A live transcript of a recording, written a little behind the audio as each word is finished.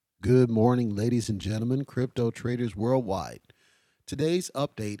Good morning, ladies and gentlemen, crypto traders worldwide. Today's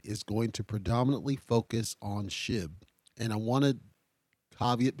update is going to predominantly focus on SHIB. And I want to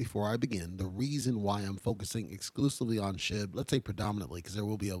caveat before I begin the reason why I'm focusing exclusively on SHIB, let's say predominantly, because there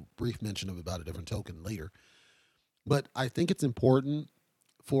will be a brief mention of about a different token later. But I think it's important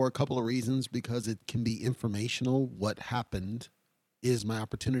for a couple of reasons because it can be informational. What happened is my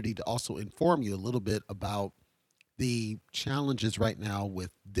opportunity to also inform you a little bit about the challenges right now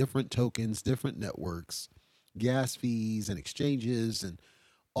with different tokens, different networks, gas fees, and exchanges, and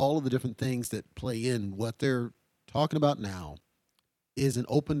all of the different things that play in. What they're talking about now is an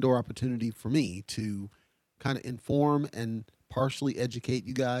open door opportunity for me to kind of inform and partially educate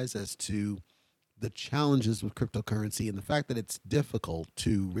you guys as to the challenges with cryptocurrency and the fact that it's difficult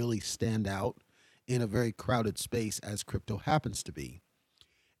to really stand out in a very crowded space as crypto happens to be.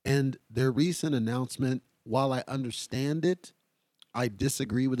 And their recent announcement, while I understand it, I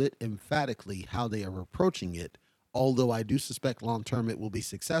disagree with it emphatically how they are approaching it. Although I do suspect long term it will be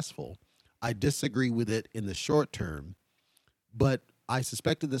successful, I disagree with it in the short term. But I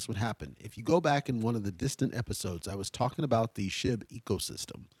suspected this would happen. If you go back in one of the distant episodes, I was talking about the SHIB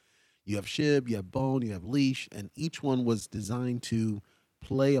ecosystem. You have SHIB, you have Bone, you have Leash, and each one was designed to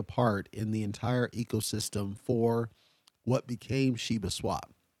play a part in the entire ecosystem for what became Shiba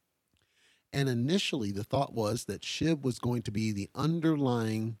Swap. And initially, the thought was that SHIB was going to be the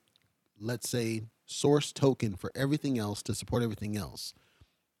underlying, let's say, source token for everything else to support everything else.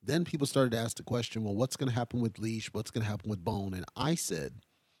 Then people started to ask the question, well, what's going to happen with Leash? What's going to happen with Bone? And I said,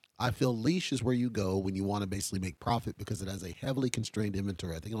 I feel Leash is where you go when you want to basically make profit because it has a heavily constrained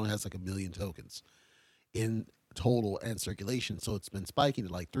inventory. I think it only has like 1 million tokens in total and circulation. So it's been spiking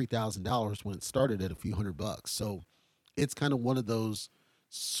to like $3,000 when it started at a few $100. So it's kind of one of those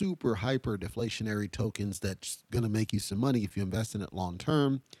super hyper deflationary tokens that's going to make you some money if you invest in it long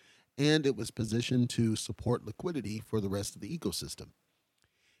term. And it was positioned to support liquidity for the rest of the ecosystem.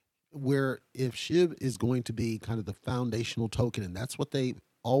 Where if SHIB is going to be kind of the foundational token, and that's what they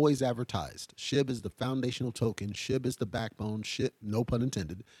always advertised. SHIB is the foundational token. SHIB is the backbone. SHIB, no pun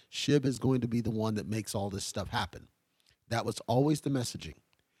intended. SHIB is going to be the one that makes all this stuff happen. That was always the messaging.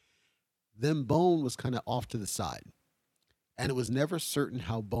 Then Bone was kind of off to the side. And it was never certain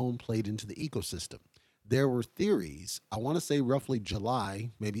how Bone played into the ecosystem. There were theories, I want to say roughly July,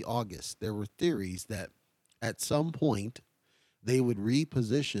 maybe August, there were theories that at some point they would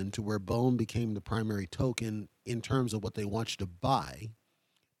reposition to where Bone became the primary token in terms of what they want you to buy,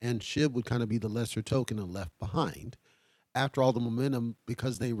 and SHIB would kind of be the lesser token and left behind after all the momentum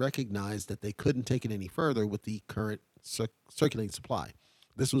because they recognized that they couldn't take it any further with the current circulating supply.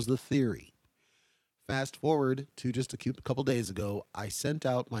 This was the theory. Fast forward to just a couple days ago, I sent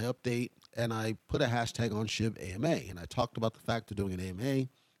out my update and I put a hashtag on SHIB AMA. And I talked about the fact of doing an AMA.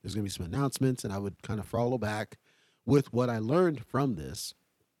 There's going to be some announcements, and I would kind of follow back with what I learned from this.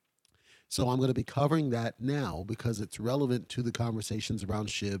 So I'm going to be covering that now because it's relevant to the conversations around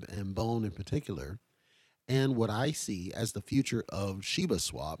SHIB and Bone in particular, and what I see as the future of Shiba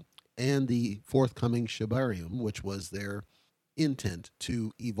Swap and the forthcoming Shibarium, which was their intent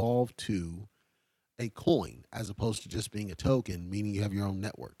to evolve to a coin as opposed to just being a token, meaning you have your own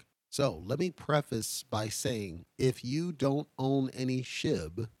network. So let me preface by saying if you don't own any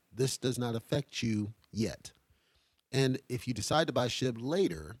SHIB, this does not affect you yet. And if you decide to buy SHIB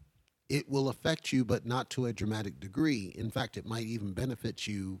later, it will affect you, but not to a dramatic degree. In fact, it might even benefit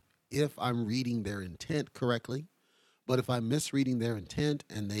you if I'm reading their intent correctly. But if I'm misreading their intent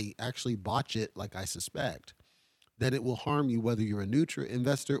and they actually botch it like I suspect, then it will harm you whether you're a new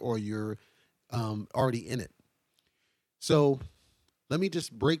investor or you're already in it. So let me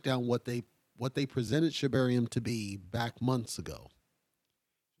just break down what they presented Shibarium to be back months ago.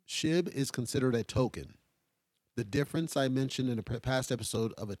 SHIB is considered a token. The difference I mentioned in a past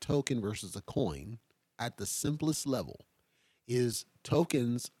episode of a token versus a coin at the simplest level is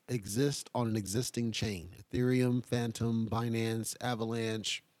tokens exist on an existing chain. Ethereum, Phantom, Binance,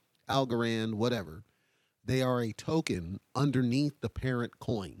 Avalanche, Algorand, whatever. They are a token underneath the parent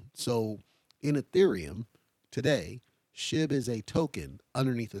coin. So in Ethereum today, SHIB is a token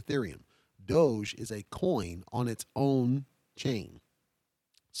underneath Ethereum. Doge is a coin on its own chain.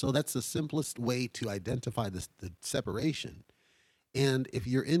 So that's the simplest way to identify the separation. And if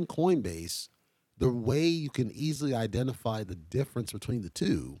you're in Coinbase, the way you can easily identify the difference between the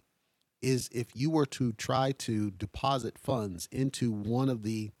two is if you were to try to deposit funds into one of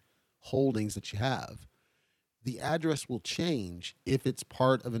the holdings that you have, the address will change if it's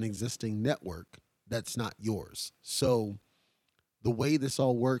part of an existing network that's not yours. So the way this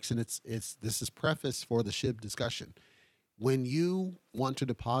all works, and this is preface for the SHIB discussion. When you want to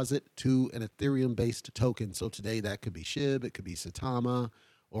deposit to an Ethereum-based token, so today that could be SHIB, it could be Satama,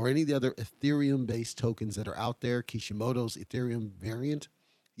 or any of the other Ethereum-based tokens that are out there, Kishimoto's Ethereum variant,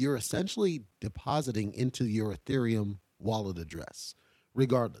 you're essentially depositing into your Ethereum wallet address,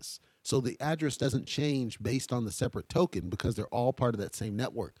 regardless. So the address doesn't change based on the separate token because they're all part of that same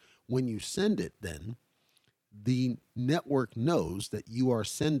network. When you send it, then the network knows that you are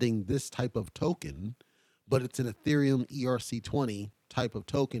sending this type of token, but it's an Ethereum ERC20 type of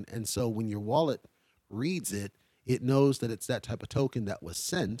token. And so when your wallet reads it, it knows that it's that type of token that was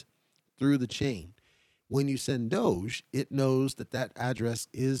sent through the chain. When you send Doge, it knows that that address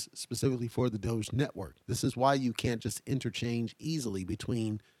is specifically for the Doge network. This is why you can't just interchange easily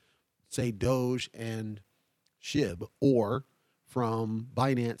between, say, Doge and SHIB, or from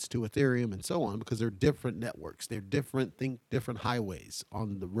Binance to Ethereum and so on, because they're different networks. They're different, different highways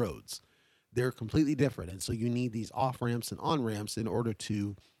on the roads. They're completely different. And so you need these off ramps and on ramps in order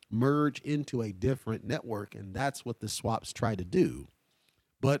to merge into a different network. And that's what the swaps try to do.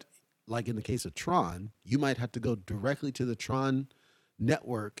 But like in the case of Tron, you might have to go directly to the Tron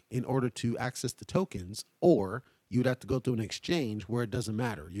network in order to access the tokens, or you'd have to go through an exchange where it doesn't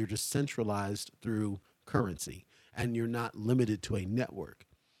matter. You're just centralized through currency and you're not limited to a network.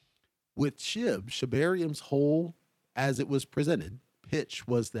 With SHIB, Shibarium's whole, as it was presented, pitch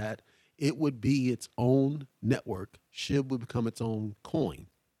was that it would be its own network. SHIB would become its own coin.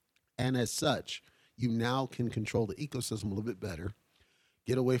 And as such, you now can control the ecosystem a little bit better,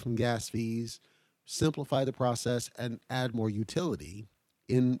 get away from gas fees, simplify the process, and add more utility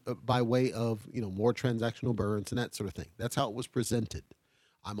in by way of more transactional burns and that sort of thing. That's how it was presented.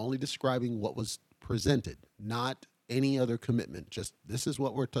 I'm only describing what was presented, not any other commitment. Just this is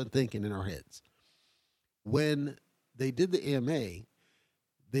what we're thinking in our heads. When they did the AMA,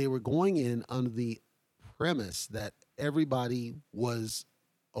 they were going in under the premise that everybody was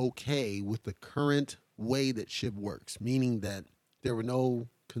okay with the current way that SHIB works, meaning that there were no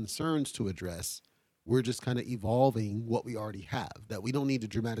concerns to address. We're just kind of evolving what we already have, that we don't need to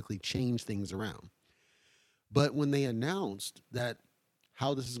dramatically change things around. But when they announced that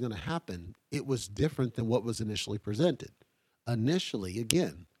how this is going to happen, it was different than what was initially presented. Initially,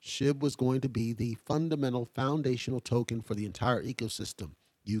 again, SHIB was going to be the fundamental foundational token for the entire ecosystem.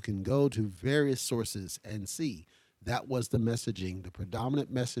 You can go to various sources and see that was the messaging, the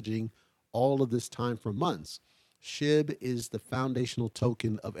predominant messaging all of this time for months. SHIB is the foundational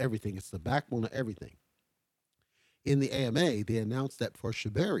token of everything. It's the backbone of everything. In the AMA, they announced that for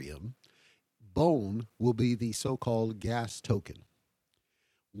Shibarium, Bone will be the so-called gas token.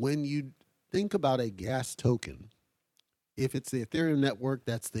 When you think about a gas token, if it's the Ethereum network,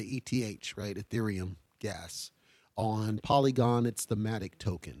 that's the ETH, right? Ethereum gas. On Polygon, it's the Matic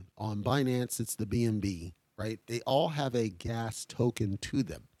token. On Binance, it's the BNB, right? They all have a gas token to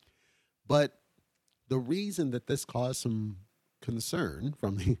them. But the reason that this caused some concern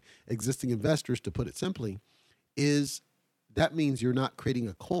from the existing investors, to put it simply, is that means you're not creating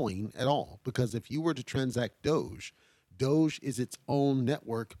a coin at all. Because if you were to transact Doge, Doge is its own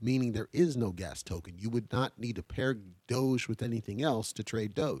network, meaning there is no gas token. You would not need to pair Doge with anything else to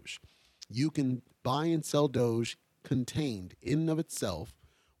trade Doge. You can buy and sell Doge contained in and of itself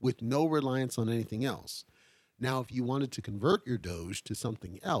with no reliance on anything else. Now, if you wanted to convert your Doge to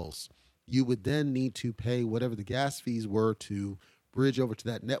something else, you would then need to pay whatever the gas fees were to bridge over to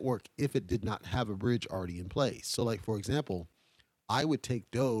that network if it did not have a bridge already in place. So like, for example, I would take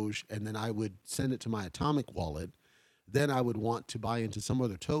Doge and then I would send it to my Atomic wallet. Then I would want to buy into some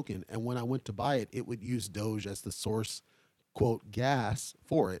other token. And when I went to buy it, it would use Doge as the source, quote, gas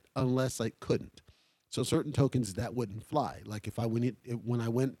for it, unless I couldn't. So certain tokens that wouldn't fly. Like if I went, when I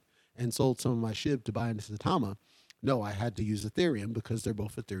went and sold some of my SHIB to buy into Satama, no, I had to use Ethereum because they're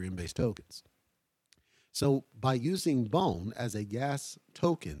both Ethereum-based tokens. So by using Bone as a gas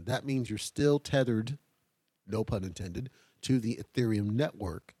token, that means you're still tethered, no pun intended, to the Ethereum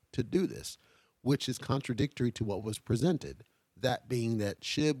network to do this, which is contradictory to what was presented. That being that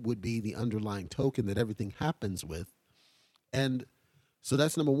SHIB would be the underlying token that everything happens with. And so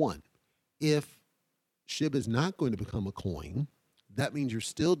that's number one. If SHIB is not going to become a coin, that means you're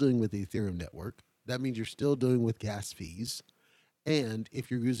still doing with the Ethereum network. That means you're still doing with gas fees. And if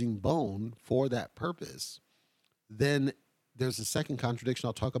you're using Bone for that purpose, then there's a second contradiction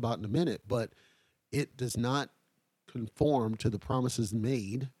I'll talk about in a minute, but it does not conform to the promises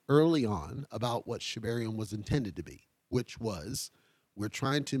made early on about what Shibarium was intended to be, which was we're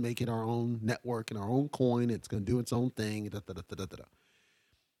trying to make it our own network and our own coin. It's going to do its own thing.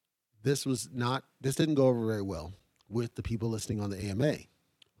 This didn't go over very well with the people listening on the AMA,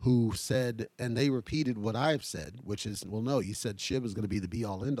 who said, and they repeated what I've said, which is, well, no, you said SHIB is going to be the be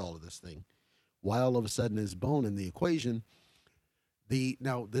all end all of this thing. Why all of a sudden is bone in the equation?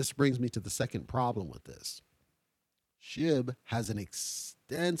 Now this brings me to the second problem with this. SHIB has an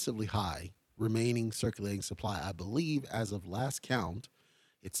extensively high remaining circulating supply. I believe as of last count,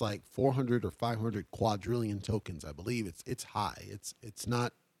 it's like 400 or 500 quadrillion tokens. I believe it's high. It's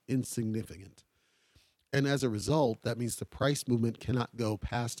not insignificant. And as a result, that means the price movement cannot go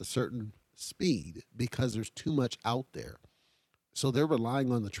past a certain speed because there's too much out there. So they're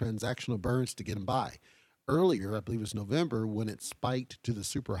relying on the transactional burns to get them by. Earlier, I believe it was November, when it spiked to the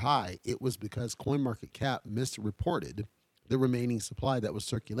super high, it was because CoinMarketCap misreported the remaining supply that was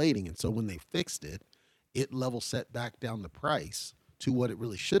circulating. And so when they fixed it, it level set back down the price to what it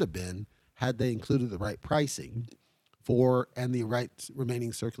really should have been had they included the right pricing for and the right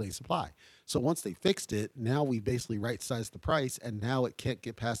remaining circulating supply. So once they fixed it, now we basically right-sized the price, and now it can't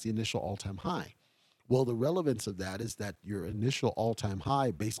get past the initial all-time high. Well, the relevance of that is that your initial all-time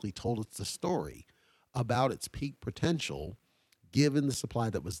high basically told us the story about its peak potential given the supply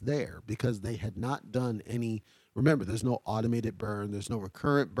that was there, because they had not done any. Remember, there's no automated burn, there's no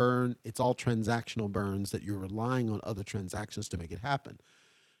recurrent burn. It's all transactional burns that you're relying on other transactions to make it happen.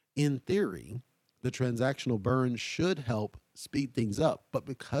 In theory, the transactional burn should help speed things up, but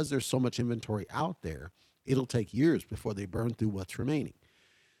because there's so much inventory out there, it'll take years before they burn through what's remaining.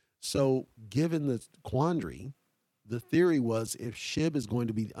 So given the quandary, the theory was, if SHIB is going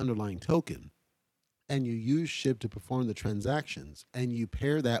to be the underlying token and you use SHIB to perform the transactions and you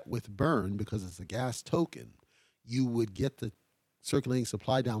pair that with burn because it's a gas token, you would get the circulating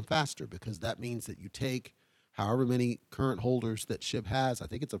supply down faster, because that means that you take however many current holders that SHIB has. I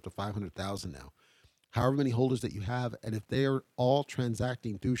think it's up to 500,000 now. However many holders that you have, and if they're all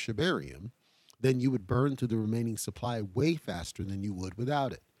transacting through Shibarium, then you would burn through the remaining supply way faster than you would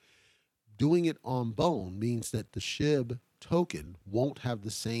without it. Doing it on Bone means that the SHIB token won't have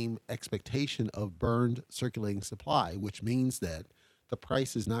the same expectation of burned circulating supply, which means that the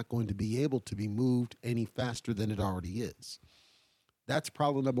price is not going to be able to be moved any faster than it already is. That's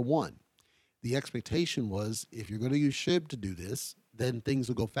problem number one. The expectation was, if you're going to use SHIB to do this, then things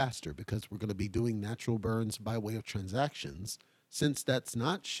will go faster because we're going to be doing natural burns by way of transactions. Since that's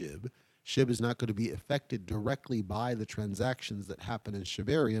not SHIB, SHIB is not going to be affected directly by the transactions that happen in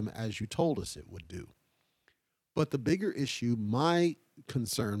Shibarium as you told us it would do. But the bigger issue, bigger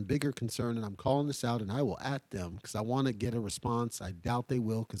concern, and I'm calling this out and I will at them because I want to get a response. I doubt they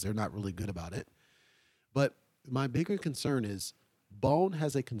will because they're not really good about it. But my bigger concern is Bone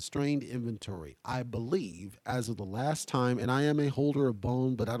has a constrained inventory. I believe as of the last time, and I am a holder of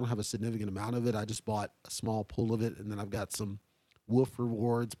Bone, but I don't have a significant amount of it. I just bought a small pool of it, and then I've got some Wolf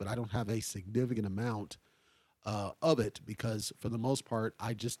rewards, but I don't have a significant amount of it because for the most part,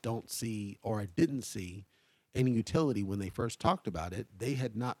 I just don't see, or I didn't see any utility when they first talked about it. They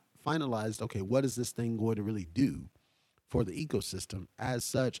had not finalized, okay, what is this thing going to really do for the ecosystem? As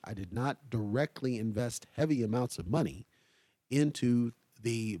such, I did not directly invest heavy amounts of money into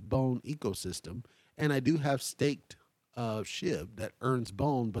the Bone ecosystem. And I do have staked SHIB that earns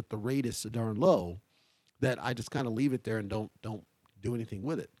Bone, but the rate is so darn low that I just kind of leave it there and don't do anything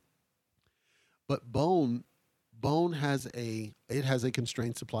with it. But Bone has a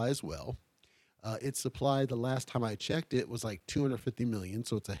constrained supply as well. Its supply, the last time I checked it, was like 250 million.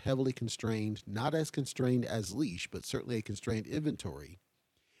 So it's a heavily constrained, not as constrained as Leash, but certainly a constrained inventory.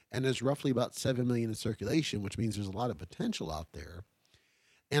 And there's roughly about 7 million in circulation, which means there's a lot of potential out there.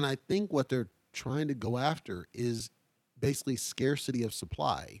 And I think what they're trying to go after is basically scarcity of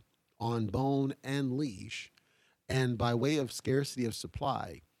supply on Bone and Leash. And by way of scarcity of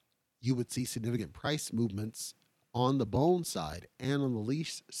supply, you would see significant price movements on the Bone side and on the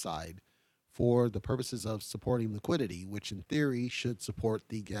Leash side for the purposes of supporting liquidity, which in theory should support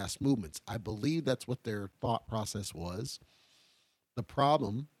the gas movements. I believe that's what their thought process was. The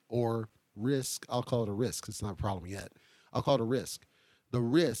problem or risk, I'll call it a risk. It's not a problem yet. I'll call it a risk. The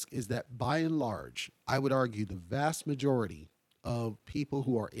risk is that by and large, I would argue the vast majority of people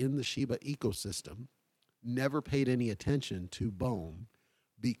who are in the Shiba ecosystem never paid any attention to Bone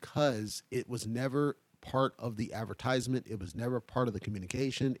because it was never part of the advertisement. It was never part of the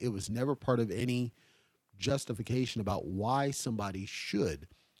communication. It was never part of any justification about why somebody should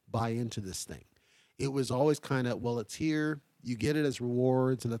buy into this thing. It was always kind of, well, it's here. You get it as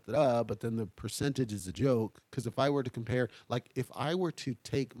rewards and but then the percentage is a joke. Because if I were to compare, like if I were to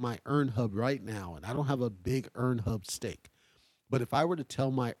take my Earn Hub right now, and I don't have a big Earn Hub stake, but if I were to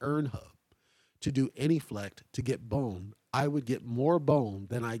tell my Earn Hub to do any Anyflect to get Bone, I would get more Bone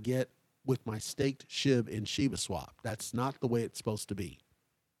than I get with my staked SHIB in Shiba Swap. That's not the way it's supposed to be.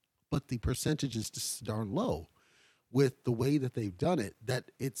 but the percentage is just darn low with the way that they've done it,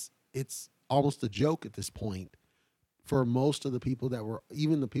 that it's almost a joke at this point for most of the people that were,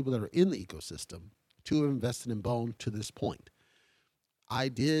 even the people that are in the ecosystem, to have invested in Bone to this point. I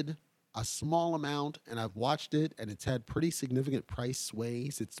did a small amount and I've watched it, and it's had pretty significant price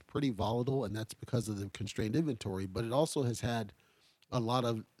sways. It's pretty volatile, and that's because of the constrained inventory, but it also has had a lot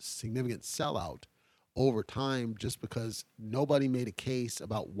of significant sellout over time just because nobody made a case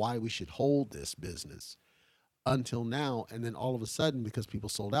about why we should hold this business until now. And then all of a sudden, because people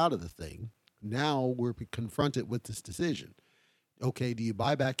sold out of the thing, now we're confronted with this decision. Okay, do you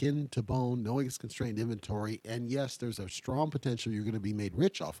buy back into Bone knowing it's constrained inventory? And yes, there's a strong potential you're going to be made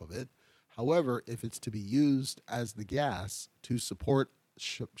rich off of it. However, if it's to be used as the gas to support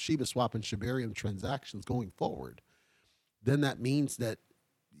Shiba Swap and Shibarium transactions going forward, then that means that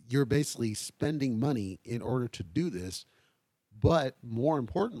you're basically spending money in order to do this. But more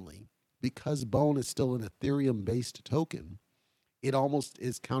importantly, because Bone is still an Ethereum based token, it almost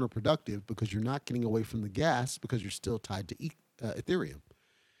is counterproductive because you're not getting away from the gas because you're still tied to Ethereum.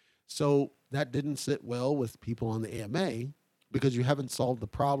 So that didn't sit well with people on the AMA because you haven't solved the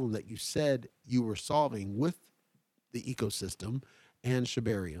problem that you said you were solving with the ecosystem and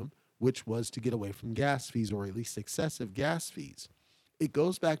Shibarium, which was to get away from gas fees, or at least excessive gas fees. It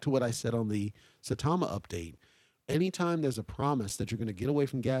goes back to what I said on the Saitama update. Anytime there's a promise that you're going to get away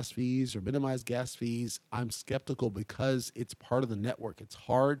from gas fees or minimize gas fees, I'm skeptical because it's part of the network. It's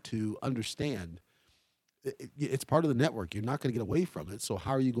hard to understand. It's part of the network. You're not going to get away from it. So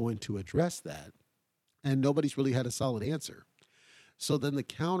how are you going to address that? And nobody's really had a solid answer. So then the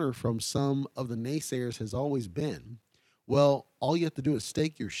counter from some of the naysayers has always been, well, all you have to do is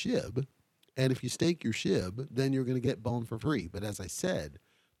stake your SHIB. And if you stake your SHIB, then you're going to get Bone for free. But as I said,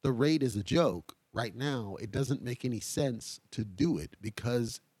 the rate is a joke. Right now, it doesn't make any sense to do it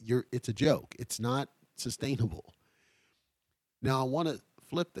because it's a joke. It's not sustainable. Now, I want to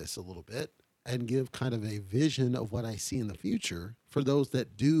flip this a little bit and give kind of a vision of what I see in the future for those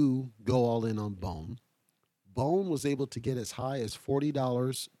that do go all in on Bone. Bone was able to get as high as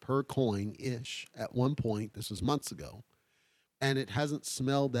 $40 per coin-ish at one point. This was months ago. And it hasn't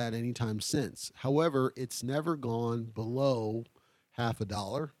smelled that anytime since. However, it's never gone below half a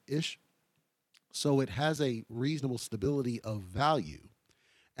dollar-ish. So it has a reasonable stability of value.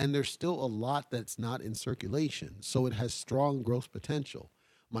 And there's still a lot that's not in circulation. So it has strong growth potential.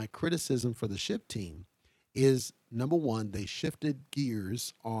 My criticism for the SHIB team is, number one, they shifted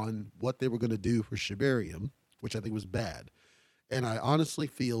gears on what they were going to do for Shibarium, which I think was bad. And I honestly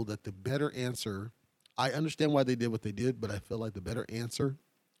feel that the better answer, I understand why they did what they did, but I feel like the better answer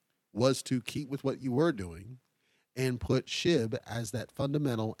was to keep with what you were doing and put SHIB as that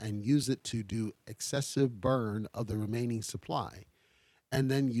fundamental and use it to do excessive burn of the remaining supply. And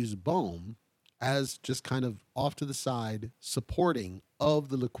then use Bone as just kind of off to the side supporting of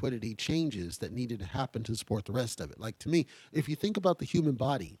the liquidity changes that needed to happen to support the rest of it. Like, to me, if you think about the human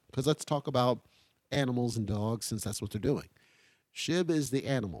body, because let's talk about animals and dogs since that's what they're doing. SHIB is the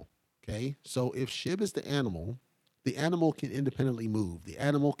animal, okay? So if SHIB is the animal can independently move. The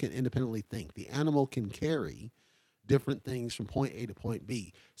animal can independently think. The animal can carry different things from point A to point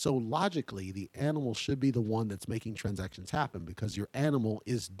B. So logically, the animal should be the one that's making transactions happen because your animal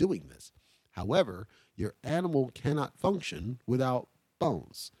is doing this. However, your animal cannot function without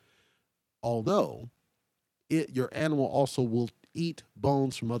bones. Although your animal also will eat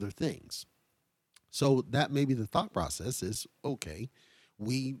bones from other things. So that may be the thought process is, okay,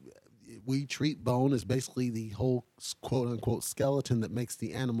 we treat bone as basically the whole quote unquote skeleton that makes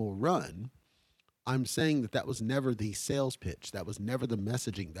the animal run. I'm saying that was never the sales pitch. That was never the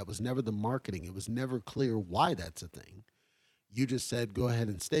messaging. That was never the marketing. It was never clear why that's a thing. You just said, go ahead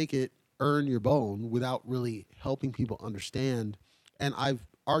and stake it, earn your bone without really helping people understand. And I've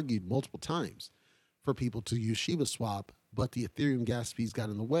argued multiple times for people to use Shiba Swap, but the Ethereum gas fees got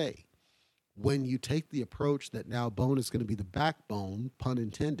in the way. When you take the approach that now Bone is going to be the backbone, pun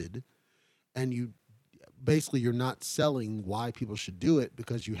intended, and you're not selling why people should do it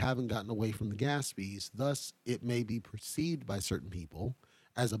because you haven't gotten away from the gas fees. Thus, it may be perceived by certain people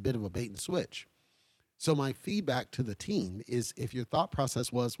as a bit of a bait and switch. So my feedback to the team is, if your thought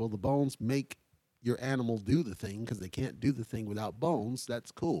process was, well, the bones make your animal do the thing because they can't do the thing without bones,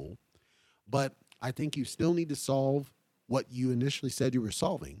 that's cool. But I think you still need to solve what you initially said you were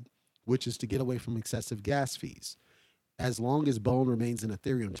solving, which is to get away from excessive gas fees. As long as Bone remains an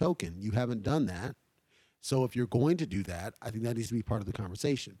Ethereum token, you haven't done that. So if you're going to do that, I think that needs to be part of the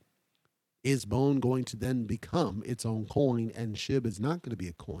conversation. Is Bone going to then become its own coin and SHIB is not going to be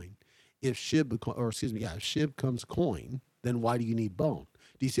a coin? If SHIB, if SHIB comes coin, then why do you need Bone?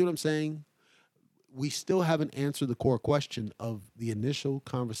 Do you see what I'm saying? We still haven't answered the core question of the initial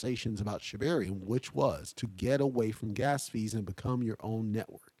conversations about Shibarium, which was to get away from gas fees and become your own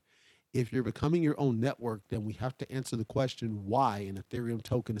network. If you're becoming your own network, then we have to answer the question why an Ethereum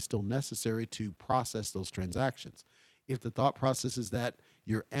token is still necessary to process those transactions. If the thought process is that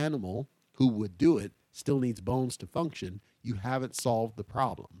your animal who would do it still needs bones to function, you haven't solved the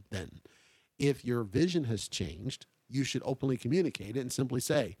problem then. If your vision has changed, you should openly communicate it and simply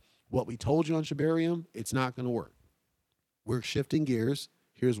say, what we told you on Shibarium, it's not going to work. We're shifting gears.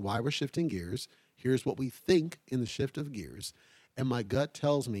 Here's why we're shifting gears. Here's what we think in the shift of gears. And my gut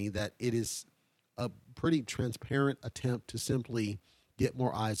tells me that it is a pretty transparent attempt to simply get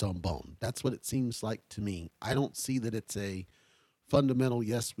more eyes on bone. That's what it seems like to me. I don't see that it's a fundamental,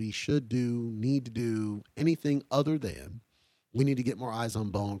 yes, we should do, need to do anything other than we need to get more eyes on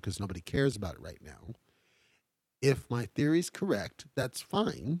bone because nobody cares about it right now. If my theory is correct, that's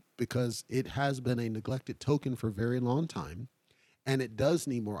fine because it has been a neglected token for a very long time, and it does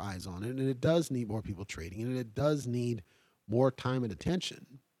need more eyes on it, and it does need more people trading, and it does need more time and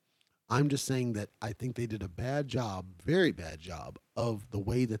attention. I'm just saying that I think they did a bad job, very bad job, of the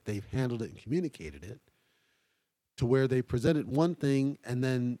way that they've handled it and communicated it, to where they presented one thing and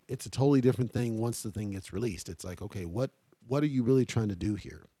then it's a totally different thing once the thing gets released. It's like, okay, what are you really trying to do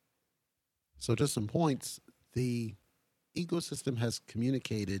here? So just some points. The ecosystem has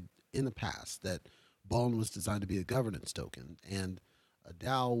communicated in the past that Bone was designed to be a governance token, and a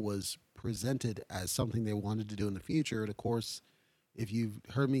DAO was presented as something they wanted to do in the future. And of course, if you've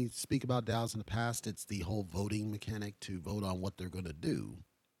heard me speak about DAOs in the past, it's the whole voting mechanic to vote on what they're going to do.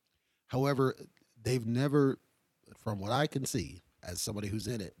 However, they've never, from what I can see as somebody who's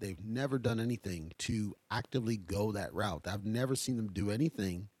in it, they've never done anything to actively go that route. I've never seen them do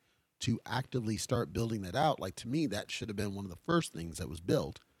anything to actively start building that out. Like, to me, that should have been one of the first things that was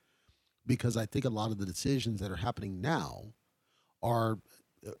built, because I think a lot of the decisions that are happening now are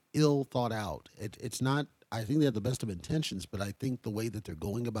ill thought out. It's not, I think they have the best of intentions, but I think the way that they're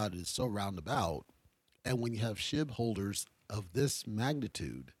going about it is so roundabout. And when you have SHIB holders of this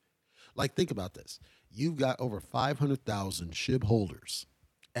magnitude, like, think about this. You've got over 500,000 SHIB holders.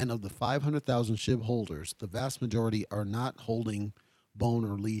 And of the 500,000 SHIB holders, the vast majority are not holding Bone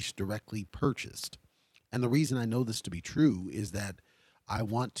or Leash directly purchased. And the reason I know this to be true is that I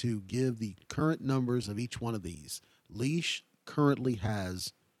want to give the current numbers of each one of these. Leash currently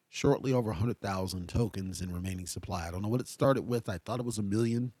has shortly over 100,000 tokens in remaining supply. I don't know what it started with. I thought it was 1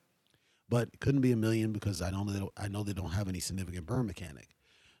 million, but it couldn't be 1 million because I know they don't have any significant burn mechanic.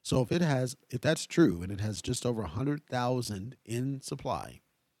 So if that's true and it has just over 100,000 in supply,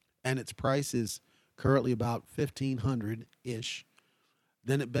 and its price is currently about 1,500-ish,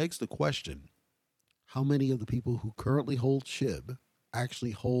 then it begs the question, how many of the people who currently hold SHIB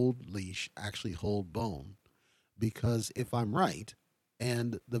actually hold Leash, actually hold Bone? Because if I'm right,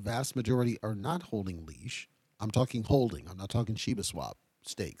 and the vast majority are not holding Leash, I'm talking holding, I'm not talking Shiba Swap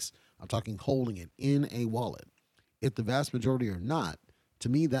stakes, I'm talking holding it in a wallet. If the vast majority are not, to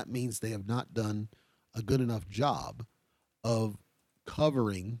me that means they have not done a good enough job of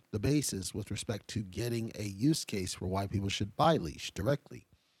covering the bases with respect to getting a use case for why people should buy Leash directly.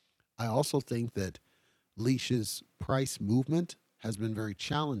 I also think that Leash's price movement has been very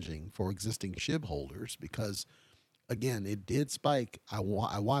challenging for existing SHIB holders because, again, it did spike. I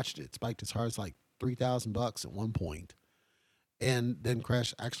watched it. It spiked as hard as like $3,000 at one point, and then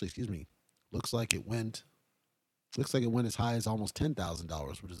crashed. Actually, excuse me. Looks like it went as high as almost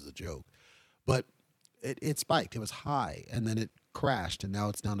 $10,000, which is a joke. But it spiked. It was high, and then it crashed, and now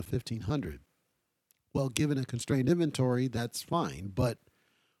it's down to 1,500. Well, given a constrained inventory, that's fine. But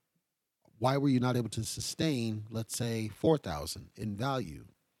why were you not able to sustain, let's say, 4,000 in value?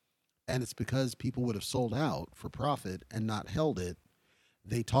 And it's because people would have sold out for profit and not held it.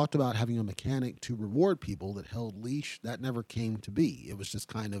 They talked about having a mechanic to reward people that held Leash. That never came to be. It was just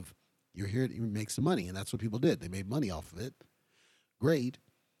kind of, you're here to make some money, and that's what people did. They made money off of it. Great.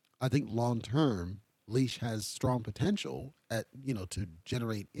 I think long term, Leash has strong potential to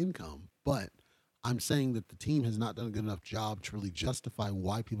generate income, but I'm saying that the team has not done a good enough job to really justify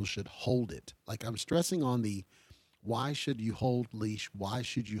why people should hold it. Like, I'm stressing on the why should you hold Leash? Why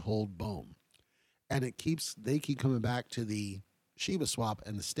should you hold Bone? And they keep coming back to the Shiba Swap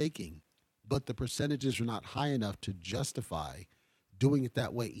and the staking, but the percentages are not high enough to justify doing it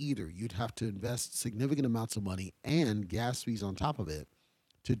that way either. You'd have to invest significant amounts of money and gas fees on top of it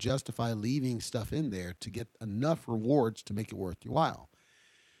to justify leaving stuff in there to get enough rewards to make it worth your while.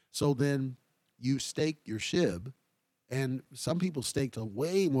 So then you stake your SHIB, And some people staked a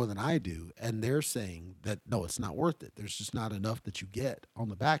way more than I do, and they're saying that no, it's not worth it. There's just not enough that you get on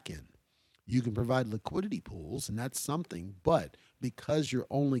the back end. You can provide liquidity pools, and that's something, but because you're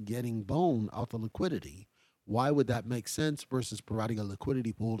only getting bone out the liquidity, why would that make sense versus providing a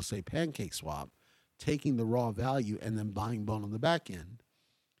liquidity pool to say Pancake Swap, taking the raw value and then buying bone on the back end?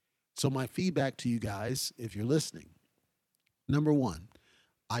 So my feedback to you guys, if you're listening, number one,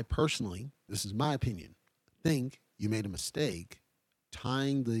 I personally, this is my opinion, think you made a mistake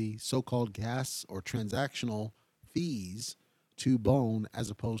tying the so-called gas or transactional fees to bone as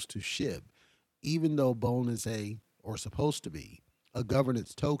opposed to SHIB. Even though bone is or supposed to be, a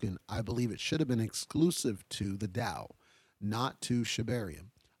governance token, I believe it should have been exclusive to the DAO, not to Shibarium.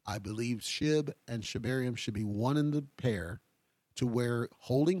 I believe SHIB and Shibarium should be one in the pair, to where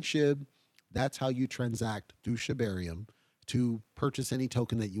holding SHIB, that's how you transact through Shibarium to purchase any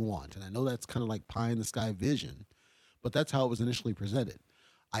token that you want. And I know that's kind of like pie in the sky vision, but that's how it was initially presented.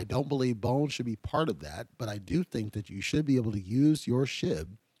 I don't believe Bone should be part of that, but I do think that you should be able to use your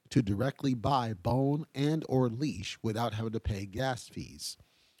SHIB to directly buy Bone and or Leash without having to pay gas fees.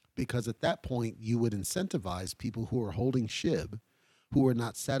 Because at that point, you would incentivize people who are holding SHIB, who are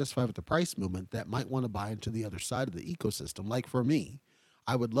not satisfied with the price movement, that might want to buy into the other side of the ecosystem. Like for me,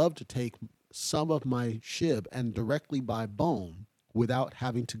 I would love to take some of my SHIB and directly buy Bone without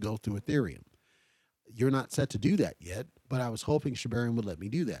having to go through Ethereum. You're not set to do that yet, but I was hoping Shibarium would let me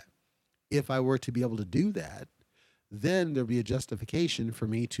do that. If I were to be able to do that, then there'd be a justification for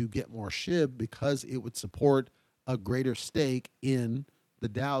me to get more SHIB because it would support a greater stake in the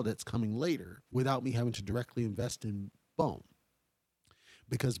DAO that's coming later without me having to directly invest in Bone.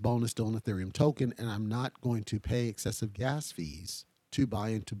 Because Bone is still an Ethereum token, and I'm not going to pay excessive gas fees to buy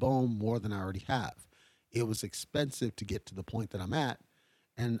into Bone more than I already have. It was expensive to get to the point that I'm at,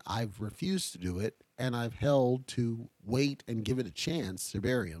 and I've refused to do it, and I've held to wait and give it a chance,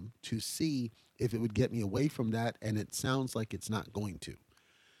 Shibarium, to see if it would get me away from that, and it sounds like it's not going to.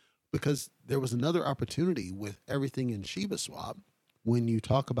 Because there was another opportunity with everything in Shiba Swap when you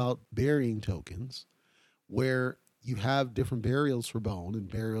talk about burying tokens, where you have different burials for Bone and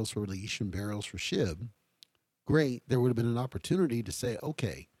burials for Leash and burials for SHIB. Great, there would have been an opportunity to say,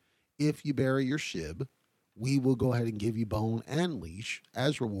 okay, if you bury your SHIB, we will go ahead and give you Bone and Leash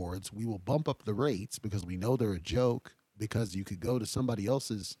as rewards. We will bump up the rates because we know they're a joke, because you could go to somebody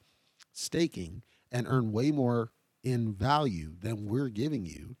else's staking and earn way more in value than we're giving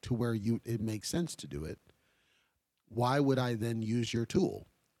you, to where it makes sense to do it. Why would I then use your tool?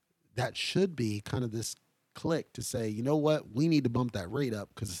 That should be kind of this click to say, you know what, we need to bump that rate up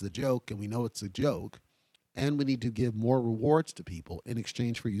because it's a joke and we know it's a joke, and we need to give more rewards to people in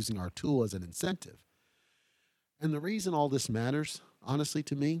exchange for using our tool as an incentive. And the reason all this matters, honestly,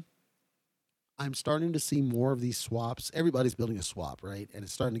 to me, I'm starting to see more of these swaps. Everybody's building a swap, right? And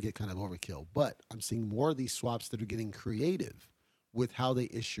it's starting to get kind of overkill. But I'm seeing more of these swaps that are getting creative with how they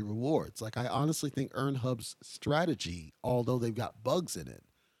issue rewards. Like, I honestly think EarnHub's strategy, although they've got bugs in it,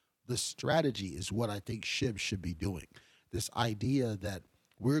 the strategy is what I think SHIB should be doing. This idea that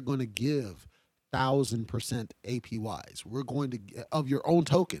we're going to give 1,000% APYs. We're going to, of your own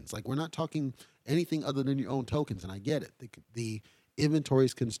tokens. Like, we're not talking anything other than your own tokens. And I get it. The inventory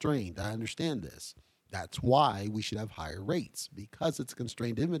is constrained. I understand this. That's why we should have higher rates. Because it's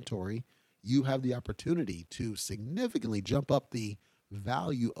constrained inventory, you have the opportunity to significantly jump up the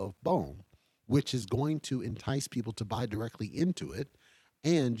value of Bone, which is going to entice people to buy directly into it.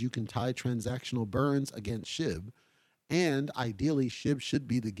 And you can tie transactional burns against SHIB. And ideally, SHIB should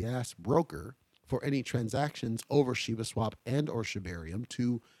be the gas broker for any transactions over Shiba Swap and or Shibarium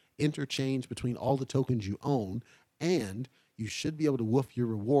to interchange between all the tokens you own. And you should be able to woof your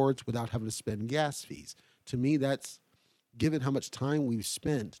rewards without having to spend gas fees. To me, that's, given how much time we've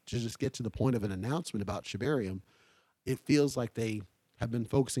spent to just get to the point of an announcement about Shibarium, it feels like they have been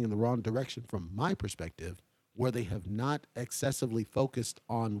focusing in the wrong direction from my perspective, where they have not excessively focused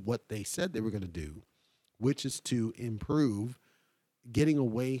on what they said they were going to do, which is to improve getting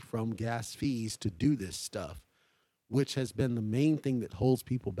away from gas fees to do this stuff, which has been the main thing that holds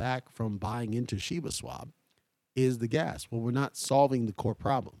people back from buying into Shiba Swap, is the gas. Well, we're not solving the core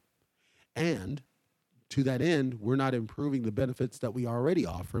problem. And to that end, we're not improving the benefits that we already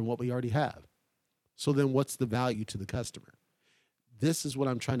offer and what we already have. So then what's the value to the customer? This is what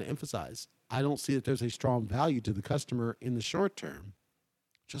I'm trying to emphasize. I don't see that there's a strong value to the customer in the short term,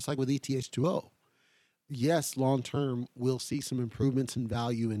 just like with ETH2O. Yes, long term, we'll see some improvements in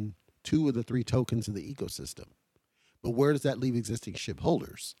value in 2 of the 3 tokens in the ecosystem. But where does that leave existing SHIB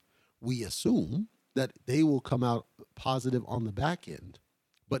holders? We assume that they will come out positive on the back end,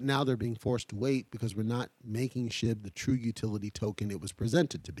 But now they're being forced to wait because we're not making SHIB the true utility token it was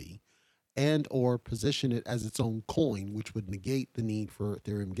presented to be, and or position it as its own coin, which would negate the need for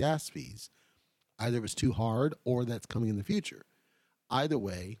Ethereum gas fees. Either it was too hard or that's coming in the future. Either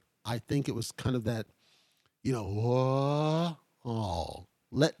way, I think it was kind of that,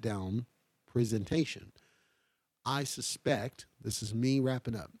 letdown presentation. I suspect, this is me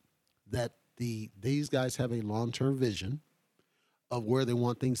wrapping up, that these guys have a long-term vision of where they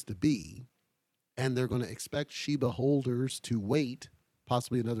want things to be, and they're going to expect Shiba holders to wait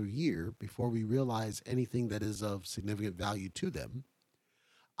possibly another year before we realize anything that is of significant value to them.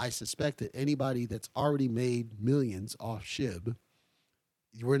 I suspect that anybody that's already made millions off SHIB,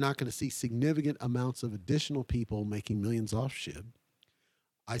 we're not going to see significant amounts of additional people making millions off SHIB.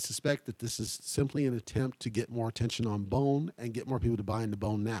 I suspect that this is simply an attempt to get more attention on Bone and get more people to buy into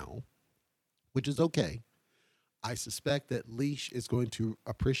Bone now, which is okay. I suspect that Leash is going to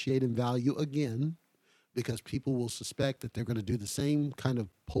appreciate in value again because people will suspect that they're going to do the same kind of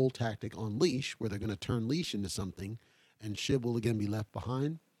pull tactic on Leash where they're going to turn Leash into something and SHIB will again be left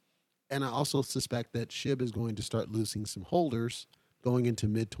behind. And I also suspect that SHIB is going to start losing some holders going into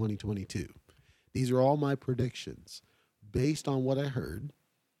mid-2022. These are all my predictions. Based on what I heard,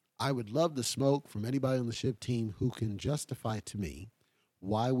 I would love the smoke from anybody on the SHIB team who can justify to me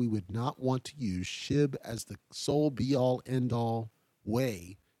why we would not want to use SHIB as the sole be-all, end-all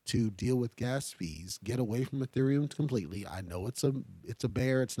way to deal with gas fees, get away from Ethereum completely. I know it's a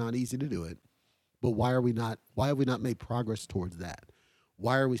bear. It's not easy to do it. But why have we not made progress towards that?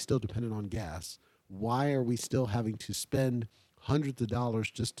 Why are we still dependent on gas? Why are we still having to spend hundreds of dollars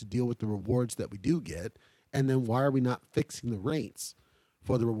just to deal with the rewards that we do get? And then why are we not fixing the rates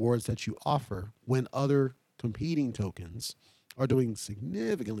for the rewards that you offer when other competing tokens are doing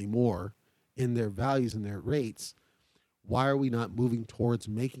significantly more in their values and their rates? Why are we not moving towards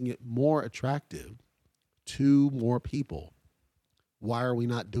making it more attractive to more people? Why are we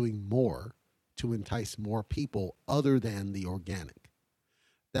not doing more to entice more people other than the organic?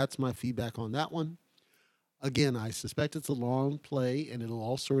 That's my feedback on that one. Again, I suspect it's a long play and it'll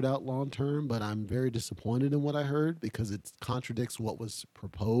all sort out long term, but I'm very disappointed in what I heard because it contradicts what was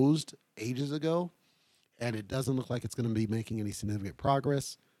proposed ages ago. And it doesn't look like it's going to be making any significant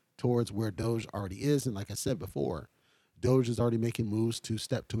progress towards where Doge already is. And like I said before, Doge is already making moves to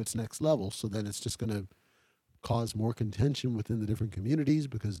step to its next level. So then it's just going to cause more contention within the different communities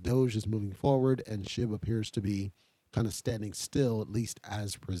because Doge is moving forward and SHIB appears to be kind of standing still, at least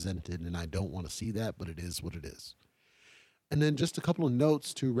as presented. And I don't want to see that, but it is what it is. And then just a couple of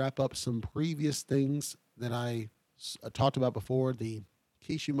notes to wrap up some previous things that I talked about before. The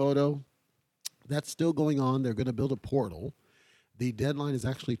Kishimoto, that's still going on. They're going to build a portal. The deadline is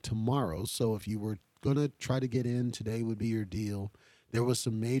actually tomorrow. So if you were going to try to get in, today would be your deal. There was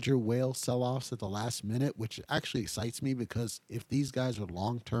some major whale sell-offs at the last minute, which actually excites me because if these guys are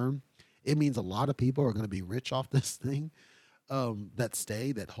long-term, it means a lot of people are going to be rich off this thing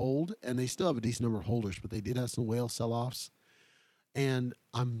that hold, and they still have a decent number of holders, but they did have some whale sell-offs. And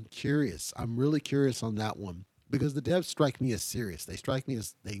I'm curious. I'm really curious on that one because the devs strike me as serious. They strike me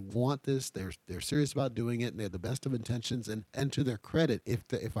as they want this. They're serious about doing it, and they have the best of intentions. And to their credit,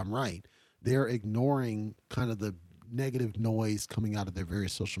 if I'm right, they're ignoring kind of the negative noise coming out of their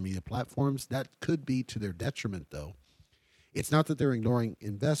various social media platforms. That could be to their detriment, though. It's not that they're ignoring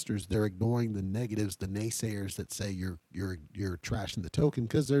investors; they're ignoring the negatives, the naysayers that say you're trashing the token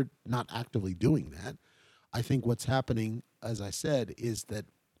because they're not actively doing that. I think what's happening, as I said, is that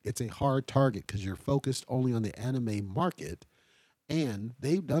it's a hard target because you're focused only on the anime market, and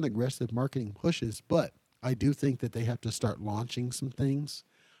they've done aggressive marketing pushes. But I do think that they have to start launching some things.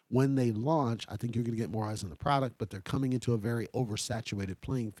 When they launch, I think you're going to get more eyes on the product, but they're coming into a very oversaturated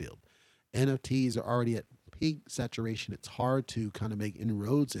playing field. NFTs are already at peak saturation. It's hard to kind of make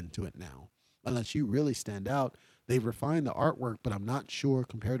inroads into it now, unless you really stand out. They've refined the artwork, but I'm not sure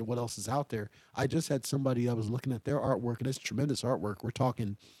compared to what else is out there. I just had somebody, I was looking at their artwork, and it's tremendous artwork. We're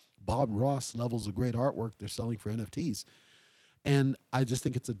talking Bob Ross levels of great artwork they're selling for NFTs. And I just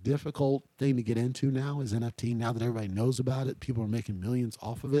think it's a difficult thing to get into now is NFT. Now that everybody knows about it, people are making millions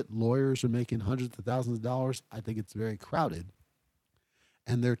off of it. Lawyers are making hundreds of thousands of dollars. I think it's very crowded.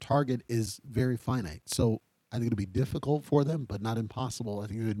 And their target is very finite. So I think it'll be difficult for them, but not impossible. I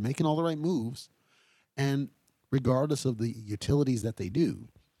think they're making all the right moves. And regardless of the utilities that they do,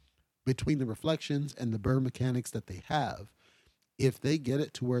 between the reflections and the burn mechanics that they have, if they get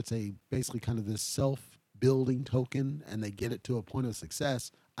it to where it's a basically kind of this self-building token and they get it to a point of success,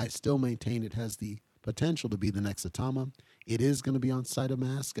 I still maintain it has the potential to be the next Atama. It is going to be on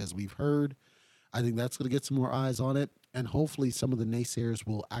CytoMask, as we've heard. I think that's going to get some more eyes on it. And hopefully some of the naysayers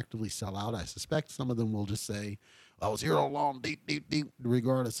will actively sell out. I suspect some of them will just say, I was here all along, deep, deep, deep,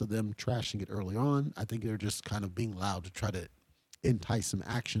 regardless of them trashing it early on. I think they're just kind of being loud to try to entice some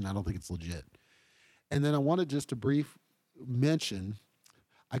action. I don't think it's legit. And then I wanted just a brief mention.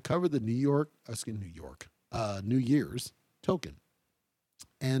 I covered the New Year's token.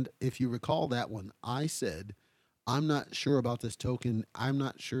 And if you recall that one, I said, I'm not sure about this token. I'm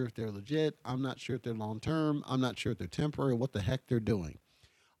not sure if they're legit. I'm not sure if they're long term. I'm not sure if they're temporary, what the heck they're doing.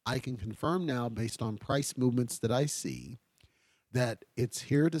 I can confirm now, based on price movements that I see, that it's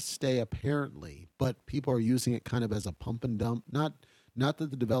here to stay apparently, but people are using it kind of as a pump and dump. Not that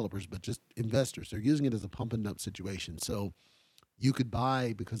the developers, but just investors. They're using it as a pump and dump situation. So you could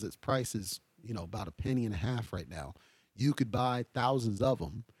buy, because its price is, about a penny and a half right now. You could buy thousands of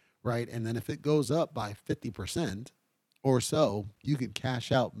them, right? And then if it goes up by 50% or so, you could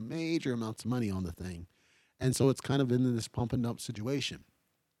cash out major amounts of money on the thing. And so it's kind of in this pump and dump situation.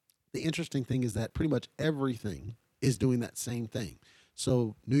 The interesting thing is that pretty much everything is doing that same thing.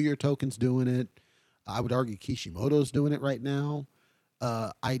 So New Year Token's doing it. I would argue Kishimoto's doing it right now.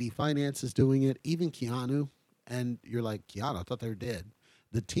 ID Finance is doing it. Even Keanu. And you're like, Keanu, I thought they were dead.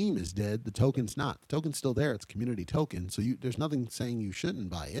 The team is dead. The token's not. The token's still there. It's a community token. So there's nothing saying you shouldn't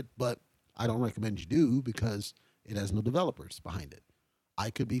buy it, but I don't recommend you do because it has no developers behind it. I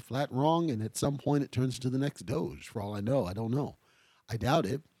could be flat wrong, and at some point it turns into the next Doge. For all I know, I don't know. I doubt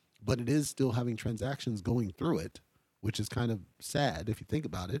it, but it is still having transactions going through it, which is kind of sad if you think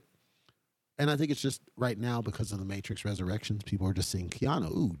about it. And I think it's just right now because of the Matrix Resurrections, people are just seeing Keanu,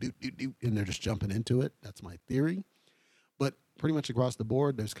 ooh, and they're just jumping into it. That's my theory. But pretty much across the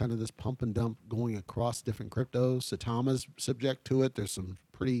board, there's kind of this pump and dump going across different cryptos. Satama's subject to it. There's some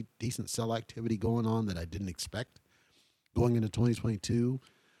pretty decent sell activity going on that I didn't expect going into 2022.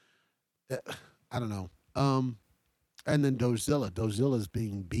 I don't know. And then Dozilla. Dozilla's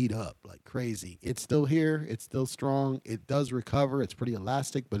being beat up like crazy. It's still here. It's still strong. It does recover. It's pretty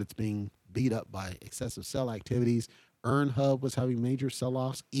elastic, but it's being beat up by excessive sell activities. EarnHub was having major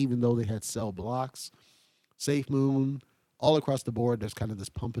sell-offs, even though they had sell blocks. SafeMoon, all across the board, there's kind of this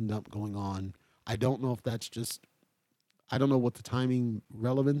pump and dump going on. I don't know if that's just, I don't know what the timing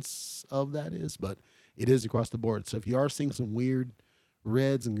relevance of that is, but it is across the board. So if you are seeing some weird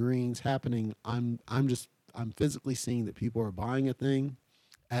reds and greens happening, I'm physically seeing that people are buying a thing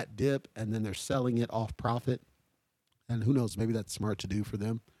at dip and then they're selling it off profit. And who knows, maybe that's smart to do for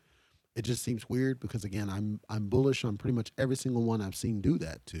them. It just seems weird because, again, I'm bullish on pretty much every single one I've seen do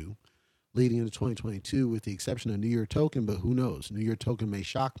that to leading into 2022, with the exception of New Year Token. But who knows? New Year Token may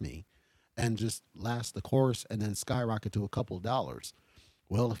shock me and just last the course and then skyrocket to a couple of dollars.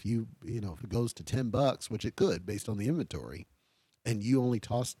 Well, if if it goes to $10, which it could based on the inventory, and you only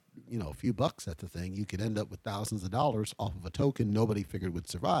tossed, a few bucks at the thing, you could end up with thousands of dollars off of a token nobody figured would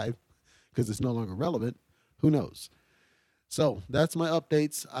survive because it's no longer relevant. Who knows? So that's my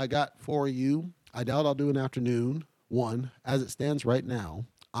updates I got for you. I doubt I'll do an afternoon one. As it stands right now,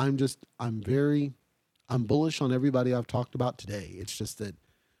 I'm bullish on everybody I've talked about today. It's just that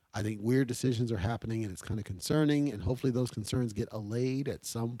I think weird decisions are happening and it's kind of concerning, and hopefully those concerns get allayed at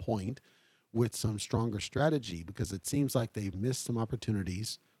some point with some stronger strategy, because it seems like they've missed some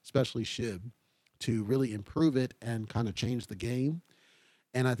opportunities, especially SHIB, to really improve it and kind of change the game.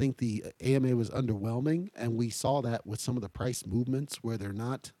 And I think the AMA was underwhelming, and we saw that with some of the price movements where they're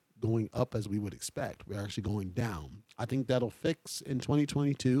not going up as we would expect. We're actually going down. I think that'll fix in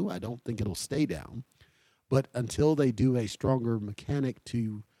 2022. I don't think it'll stay down. But until they do a stronger mechanic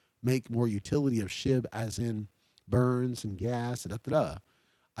to make more utility of SHIB, as in burns and gas,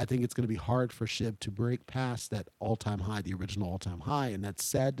 I think it's going to be hard for SHIB to break past that all-time high, the original all-time high. And that's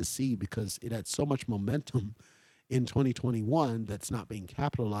sad to see because it had so much momentum in 2021 that's not being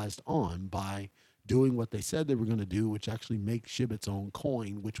capitalized on by doing what they said they were going to do, which actually make SHIB its own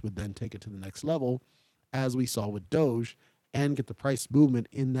coin, which would then take it to the next level, as we saw with Doge, and get the price movement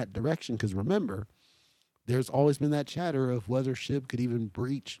in that direction. Because remember, there's always been that chatter of whether SHIB could even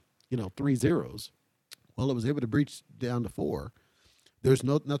breach, 3 zeros. Well, it was able to breach down to 4. There's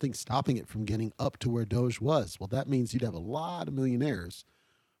nothing stopping it from getting up to where Doge was. Well, that means you'd have a lot of millionaires.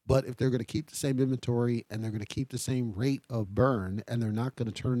 But if they're going to keep the same inventory and they're going to keep the same rate of burn, and they're not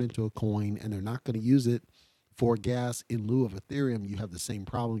going to turn it into a coin, and they're not going to use it for gas in lieu of Ethereum, you have the same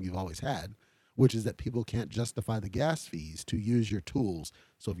problem you've always had, which is that people can't justify the gas fees to use your tools.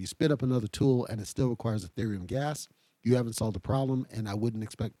 So if you spit up another tool and it still requires Ethereum gas, you haven't solved the problem, and I wouldn't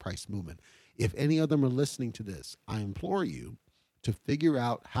expect price movement. If any of them are listening to this, I implore you to figure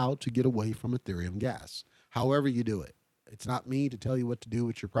out how to get away from Ethereum gas, however you do it. It's not me to tell you what to do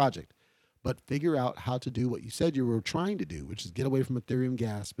with your project, but figure out how to do what you said you were trying to do, which is get away from Ethereum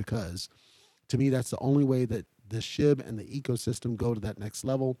gas, because to me, that's the only way that the SHIB and the ecosystem go to that next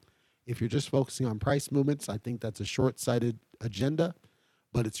level. If you're just focusing on price movements, I think that's a short-sighted agenda,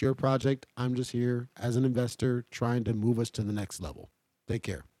 but it's your project. I'm just here as an investor trying to move us to the next level. Take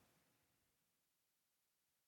care.